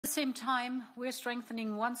At the same time, we're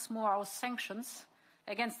strengthening once more our sanctions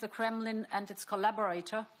against the Kremlin and its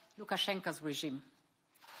collaborator, Lukashenko's regime.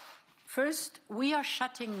 First, we are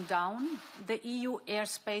shutting down the EU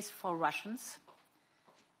airspace for Russians.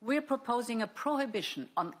 We're proposing a prohibition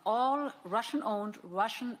on all Russian-owned,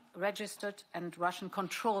 Russian-registered and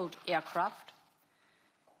Russian-controlled aircraft.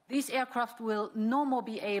 These aircraft will no more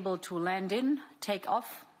be able to land in, take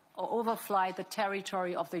off, or overfly the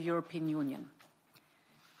territory of the European Union.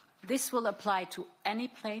 This will apply to any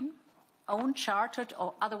plane, owned, chartered,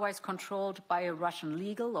 or otherwise controlled by a Russian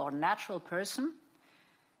legal or natural person.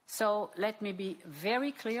 So let me be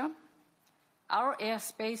very clear. Our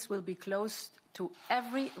airspace will be closed to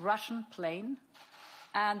every Russian plane,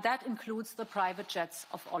 and that includes the private jets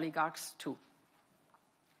of oligarchs too.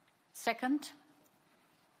 Second,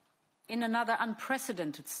 in another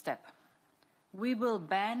unprecedented step, we will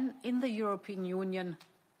ban in the European Union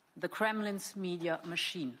the Kremlin's media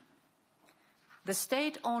machine. The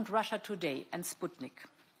state-owned Russia Today and Sputnik,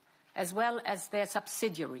 as well as their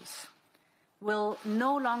subsidiaries, will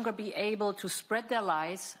no longer be able to spread their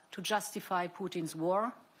lies to justify Putin's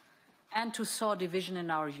war and to sow division in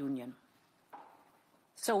our union.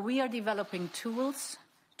 So we are developing tools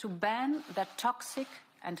to ban that toxic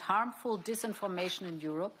and harmful disinformation in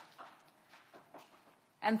Europe.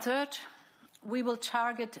 And third, we will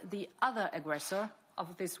target the other aggressor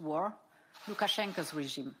of this war, Lukashenko's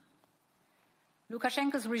regime.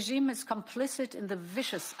 Lukashenko's regime is complicit in the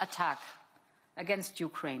vicious attack against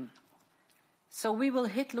Ukraine. So we will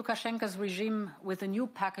hit Lukashenko's regime with a new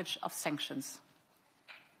package of sanctions.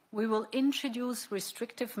 We will introduce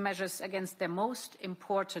restrictive measures against their most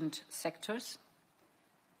important sectors.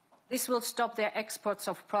 This will stop their exports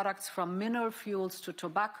of products from mineral fuels to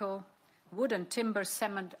tobacco, wood and timber,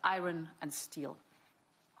 cement, iron and steel.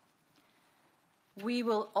 We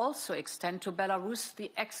will also extend to Belarus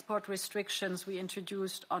the export restrictions we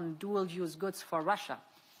introduced on dual-use goods for Russia.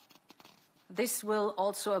 This will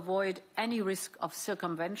also avoid any risk of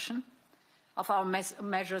circumvention of our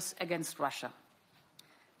measures against Russia.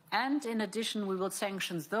 And in addition, we will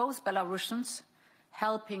sanction those Belarusians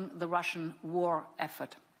helping the Russian war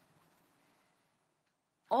effort.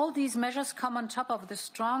 All these measures come on top of the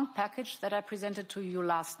strong package that I presented to you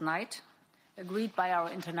last night, agreed by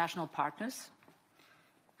our international partners.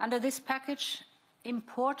 Under this package,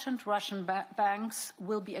 important Russian banks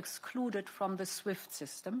will be excluded from the SWIFT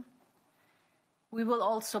system. We will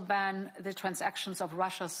also ban the transactions of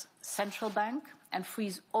Russia's central bank and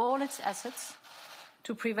freeze all its assets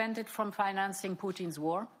to prevent it from financing Putin's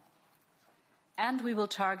war. And we will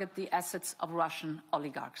target the assets of Russian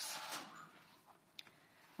oligarchs.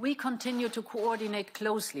 We continue to coordinate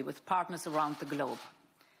closely with partners around the globe,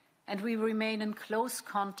 and we remain in close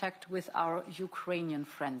contact with our Ukrainian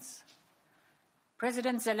friends.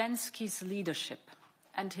 President Zelensky's leadership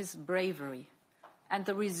and his bravery and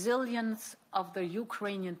the resilience of the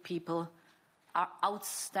Ukrainian people are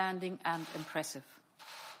outstanding and impressive.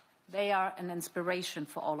 They are an inspiration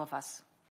for all of us.